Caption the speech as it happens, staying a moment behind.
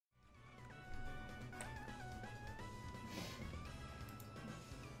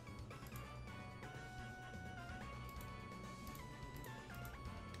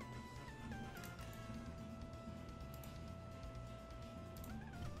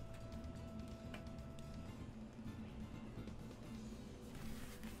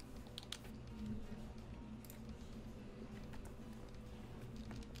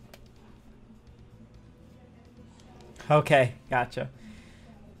Okay, gotcha.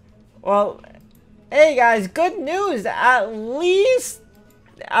 Well, hey guys, good news. At least,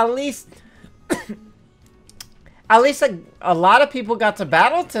 at least a lot of people got to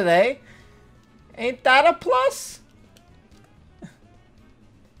battle today. Ain't that a plus?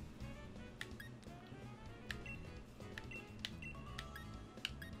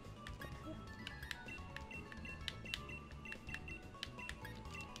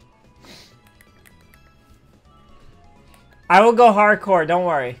 I will go hardcore, don't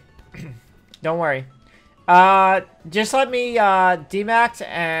worry. Don't worry. Just let me, D-Max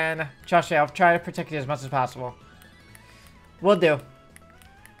and trust me, I'll try to protect you as much as possible. Will do.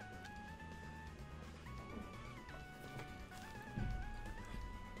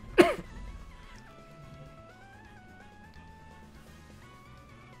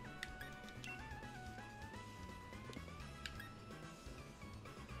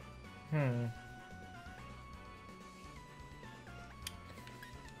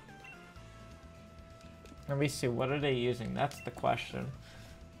 Let me see, what are they using? That's the question.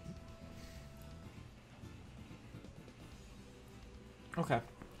 Okay.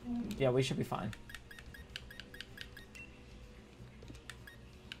 Yeah, we should be fine.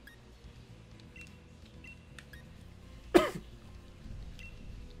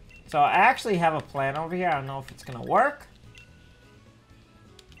 So I actually have a plan over here. I don't know if it's gonna work,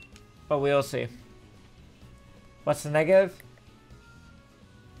 but we'll see. What's the negative?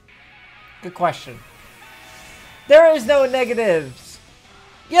 Good question. There is no negatives.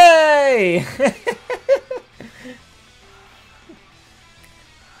 Yay!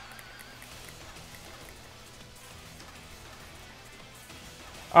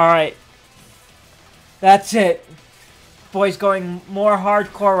 Alright. That's it. Boy's going more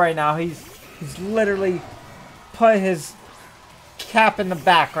hardcore right now. He's literally put his cap in the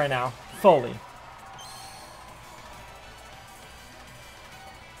back right now. Fully.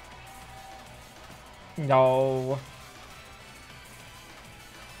 No.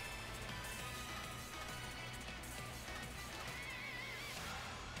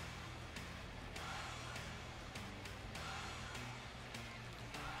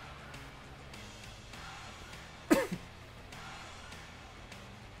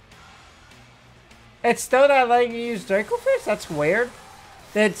 It's still not letting you use Draco Fish? That's weird.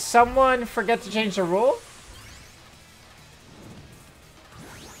 Did someone forget to change the rule?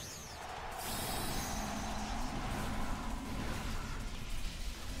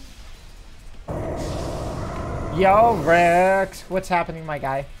 Yo, Rex. What's happening, my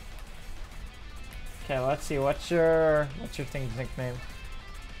guy? Okay, let's see. What's your thing's nickname?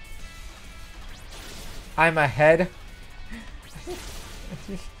 I'm ahead.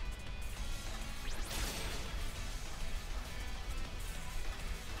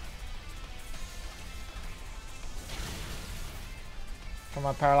 Come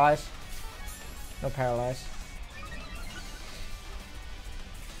on, paralyze. No paralyze.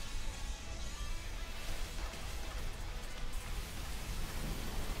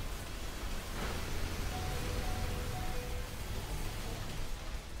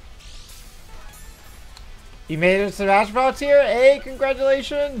 You made it to the Astronaut tier? Hey,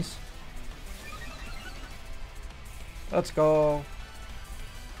 congratulations! Let's go.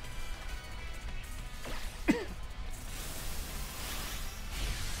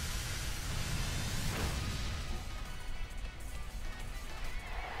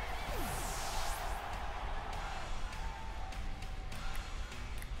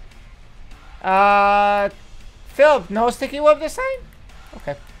 Philip, no sticky web this time?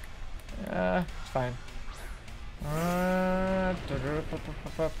 Okay. It's fine.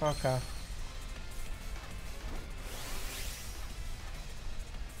 Okay.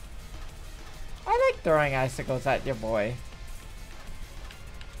 I like throwing icicles at your boy.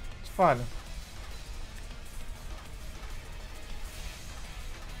 It's fun.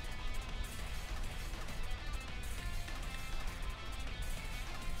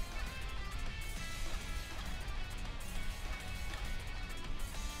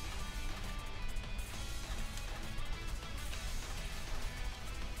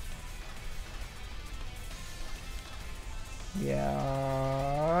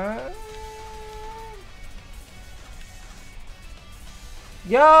 Yeah.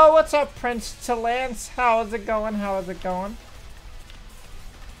 Yo, what's up, Prince Talance? How is it going? How is it going?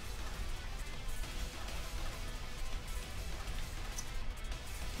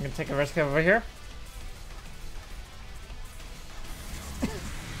 I'm gonna take a risk over here.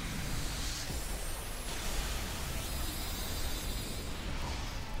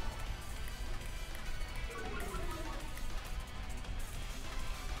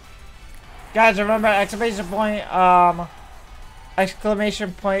 Guys, remember exclamation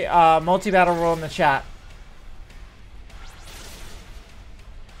point, multi-battle rule in the chat.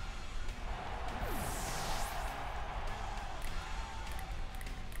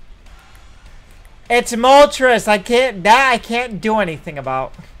 It's Moltres. I can't do anything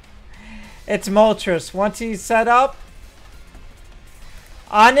about. It's Moltres. Once he's set up.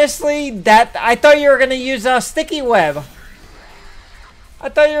 Honestly, I thought you were gonna use a sticky web. I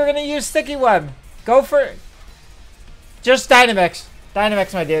thought you were gonna use sticky web. Go for it. Just Dynamix.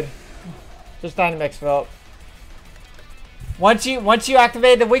 Dynamix, my dude. Just Dynamix, Philip. Once you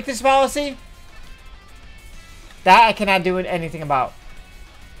activate the weakness policy, that I cannot do anything about.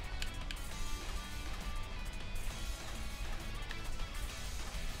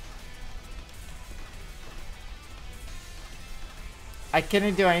 I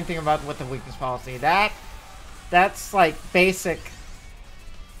couldn't do anything about with the weakness policy. That's like basic.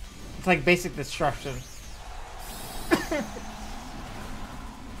 It's like basic destruction.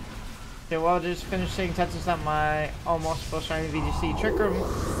 Okay, well, just finishing touches on my almost full shiny VGC Trick Room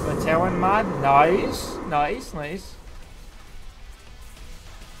with Tailwind mod. Nice, nice, nice.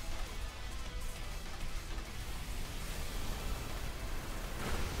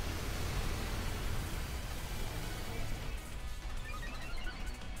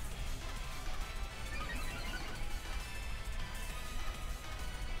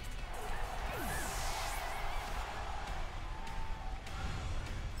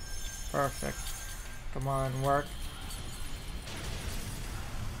 Perfect. Come on, work.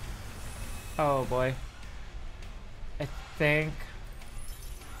 Oh boy. I think.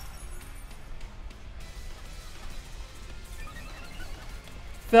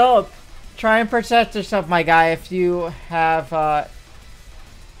 Philip, try and protect yourself, my guy, if you have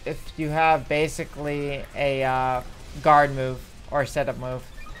basically a guard move or setup move.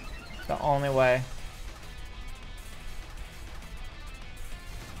 The only way.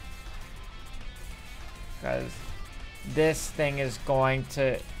 Because this thing is going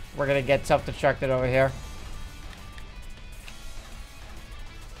to... We're going to get self-destructed over here.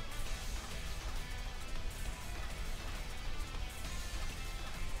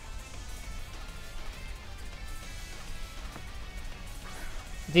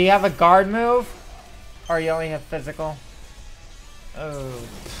 Do you have a guard move? Or you only have physical? Oh.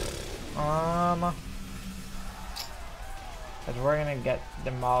 Because we're going to get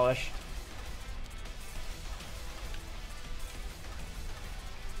demolished.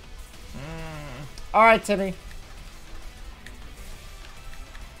 Alright, Timmy.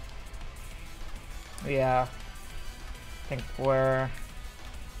 Yeah. I think we're...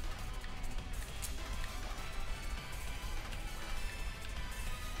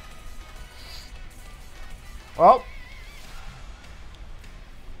 Well.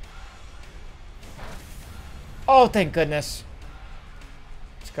 Oh, thank goodness.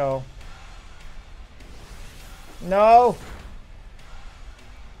 Let's go. No.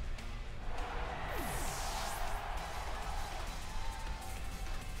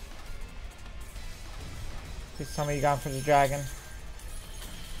 Please tell me you gone for the dragon.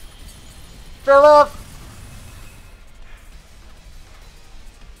 Philip!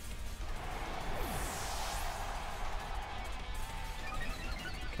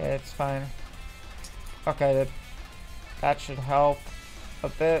 Okay, it's fine. Okay, that should help a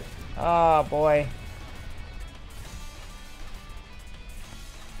bit. Oh boy.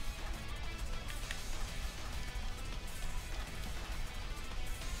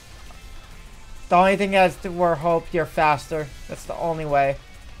 The only thing is we're hope you're faster. That's the only way.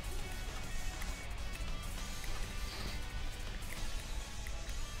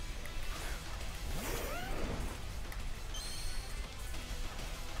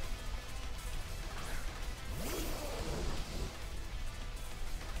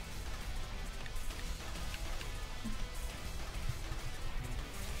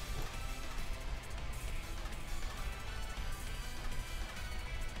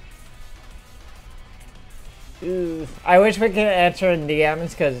 Ooh, I wish we could answer in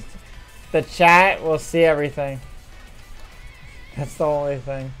DMs because the chat will see everything. That's the only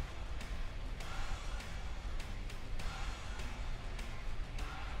thing.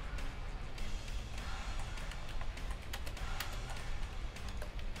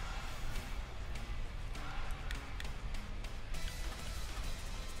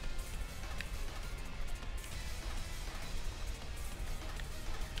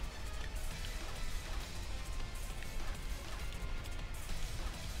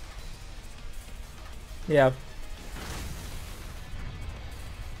 Yeah.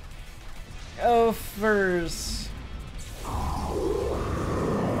 Offers.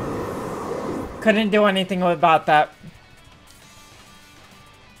 Couldn't do anything about that.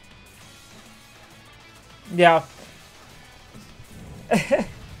 Yeah.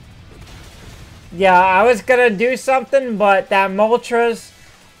 Yeah, I was gonna do something, but that Moltres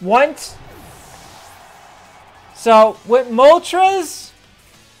once. So with Moltres,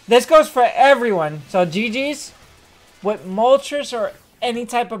 this goes for everyone. So GG's with Moltres or any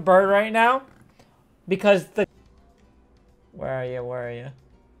type of bird right now, because the. Where are you? Where are you?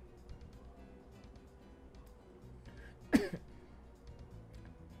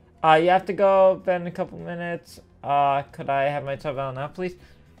 You have to go in a couple minutes. Could I have my top out now, please?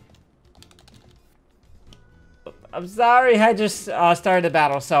 I'm sorry, I just started the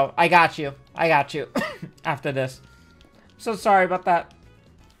battle, so I got you. I got you after this. So sorry about that.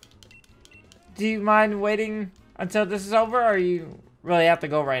 Do you mind waiting until this is over, or you really have to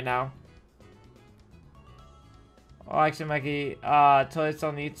go right now? Oh, actually, Mikey, toilets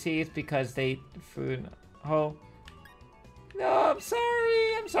don't need teeth because they eat food. Oh. No, I'm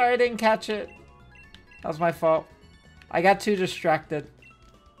sorry. I'm sorry I didn't catch it. That was my fault. I got too distracted.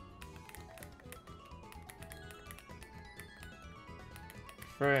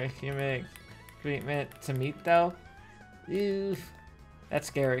 For a human treatment to meat, though? Ew. That's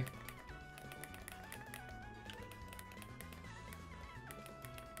scary.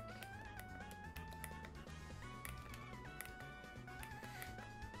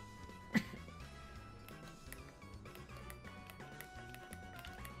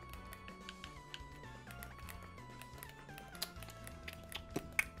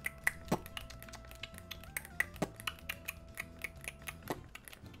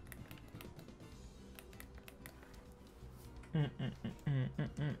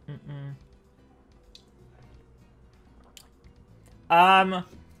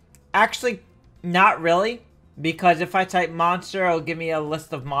 Actually, not really, because if I type monster, it'll give me a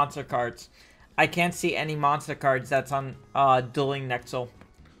list of monster cards. I can't see any monster cards that's on Dueling Nexel.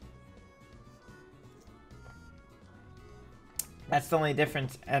 That's the only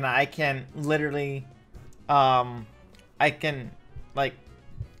difference, and I can literally, I can, like,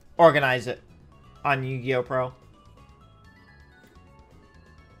 organize it on Yu-Gi-Oh! Pro.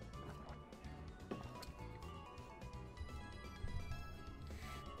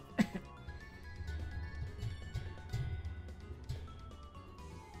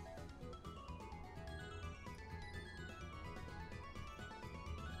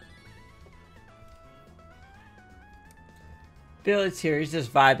 Billy's here, he's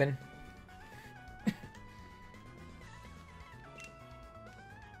just vibing.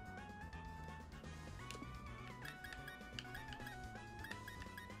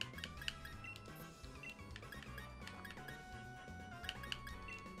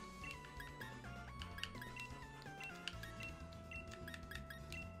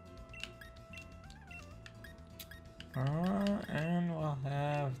 And we'll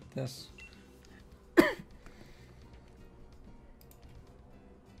have this.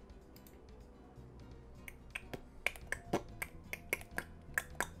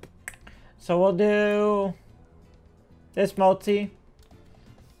 So we'll do this multi.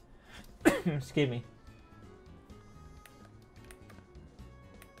 Excuse me.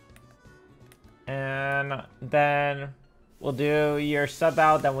 And then we'll do your sub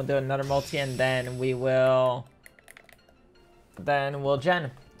out, then we'll do another multi, and then we'll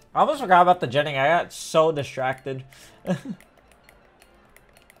gen. I almost forgot about the genning. I got so distracted.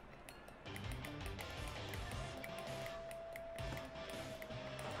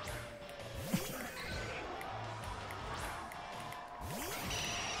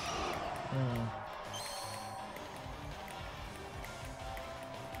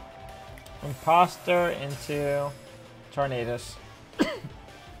 Imposter into Tornadus.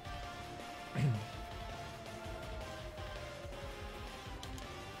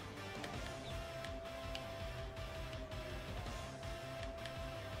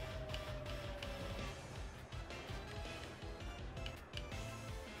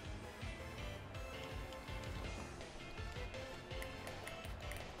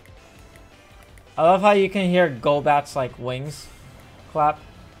 I love how you can hear Golbat's like wings clap.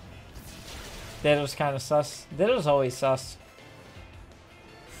 Ditto's kind of sus. Ditto's always sus.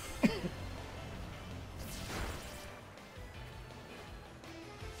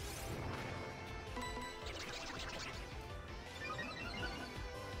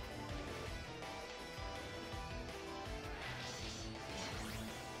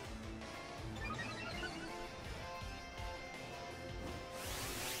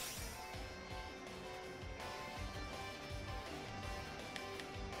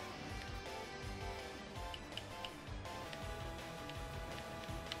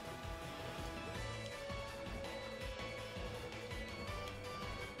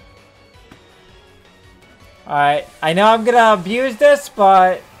 Alright, I know I'm gonna abuse this,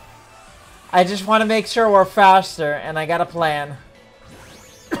 but I just want to make sure we're faster, and I got a plan.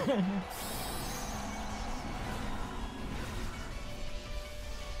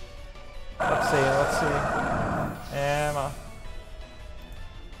 Let's see. Ammo.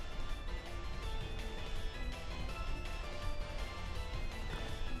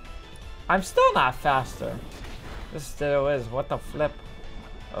 I'm still not faster. This still is. What the flip?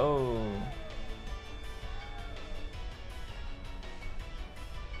 Oh.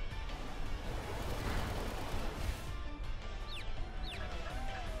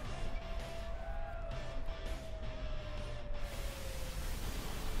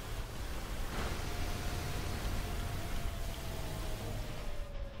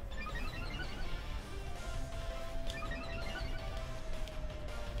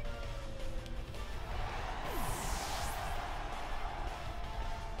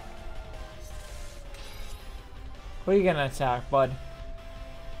 Who are you gonna attack, bud?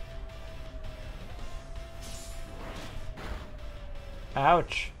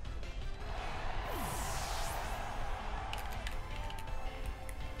 Ouch.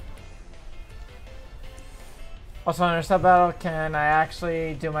 Also, in our sub battle, can I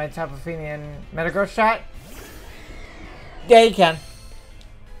actually do my Tapu Fini and Metagross shot? Yeah, you can.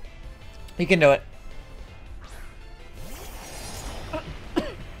 You can do it.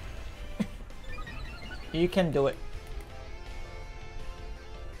 You can do it.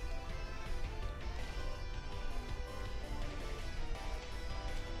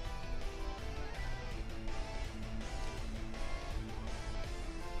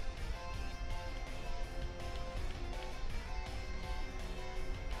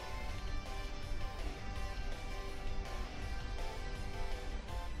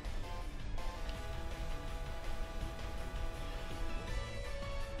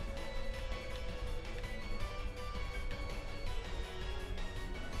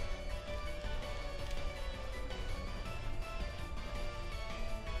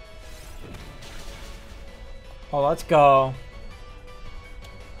 Oh, let's go.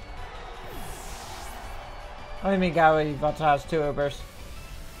 What do you mean, guy? You got to have 2 Ubers.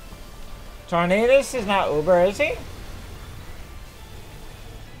 Tornadus is not Uber, is he?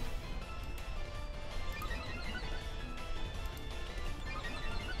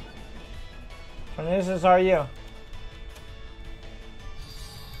 Tornadus is RU.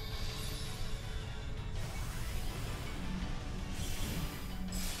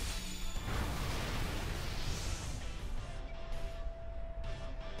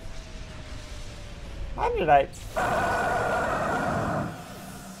 How did I?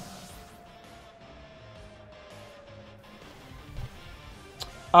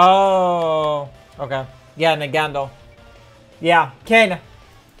 Oh, okay. Yeah, Nagando. Yeah, Ken.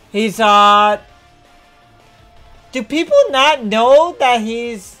 He's do people not know that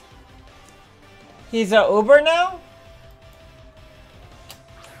he's a Uber now?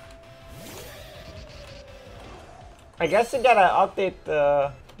 I guess you gotta update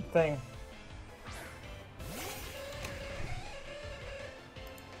the thing.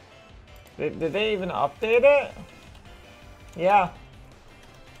 Did they even update it? Yeah.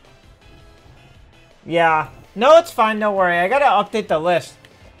 Yeah. No, it's fine, don't worry. I gotta update the list.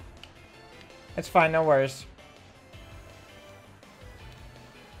 It's fine, no worries.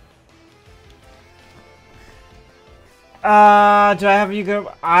 Do I have you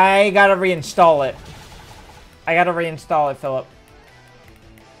go? I gotta reinstall it. I gotta reinstall it, Philip.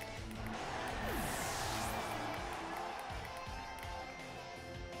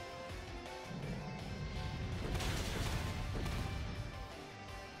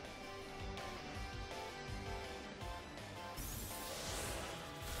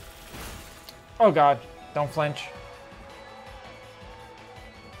 Oh god, don't flinch.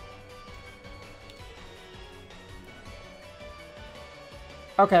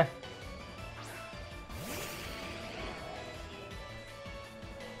 Okay.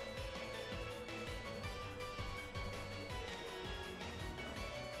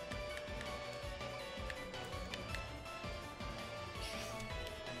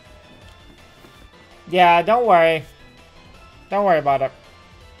 Yeah, don't worry. Don't worry about it.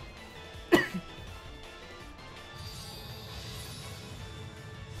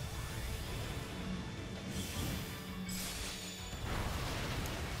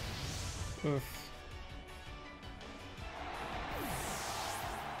 Oof.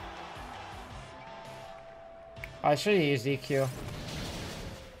 I should have used EQ.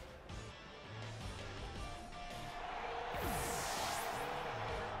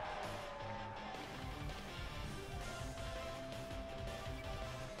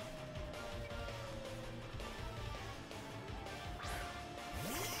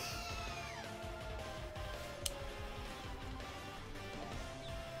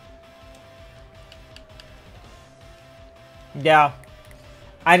 Yeah.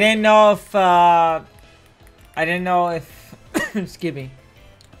 I didn't know if, excuse me,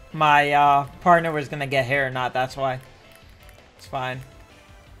 my partner was gonna get hit or not. That's why. It's fine.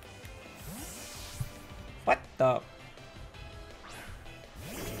 What the?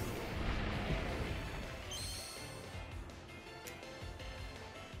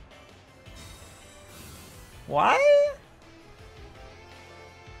 What?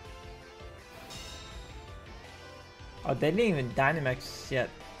 Oh, they didn't even Dynamax yet.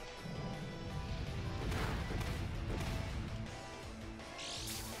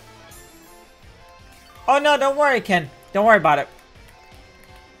 Oh no, don't worry, Ken. Don't worry about it.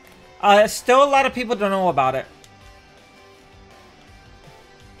 Still a lot of people don't know about it.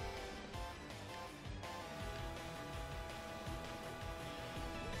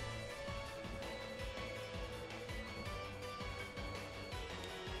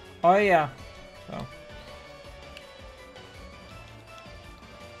 Oh yeah. So.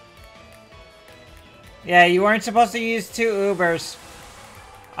 Yeah, you weren't supposed to use 2 Ubers.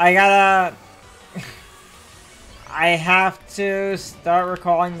 I gotta... I have to start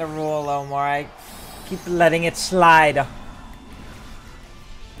recalling the rule a little more. I keep letting it slide.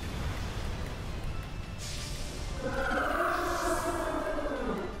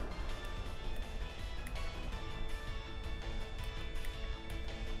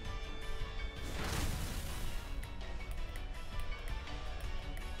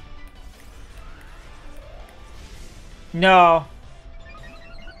 No.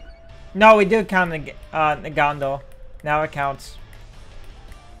 No, we do count the Nagando. Now it counts.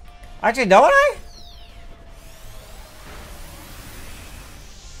 Actually, don't I?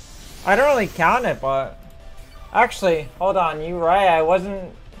 I don't really count it, but... Actually, hold on, you're right, I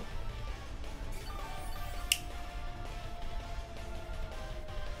wasn't...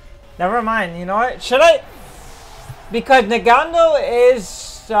 Never mind, you know what? Should I... Because Nagando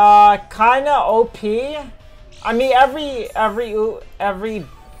is kinda OP. I mean, every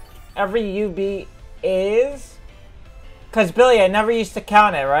UB is. Cause Billy, I never used to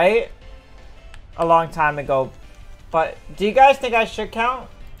count it, right? A long time ago. But do you guys think I should count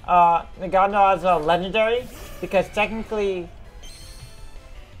Nagando as a legendary? Because technically,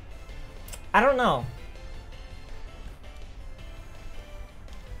 I don't know.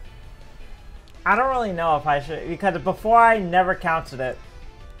 I don't really know if I should, because before I never counted it.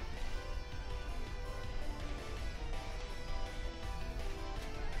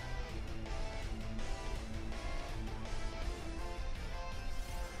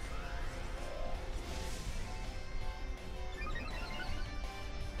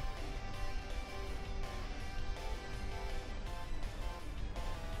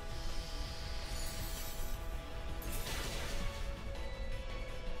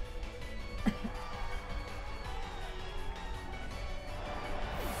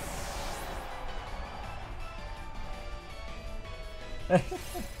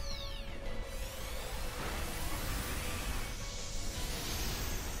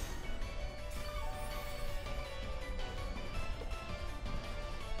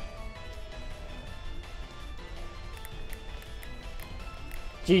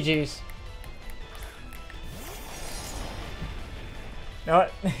 GG's. Know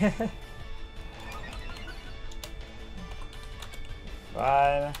what?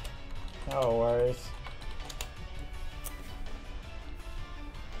 Fine. No worries.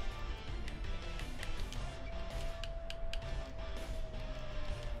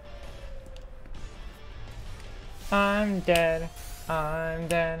 I'm dead. I'm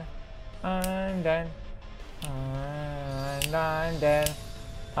dead. I'm dead. I'm dead.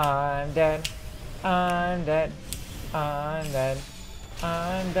 I'm dead. I'm dead. I'm dead.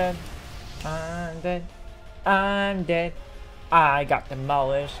 I'm dead. I'm dead. I'm dead. I got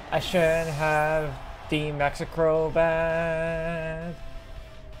demolished. I shouldn't have D-Max Acrobat.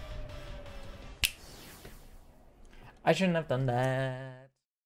 I shouldn't have done that.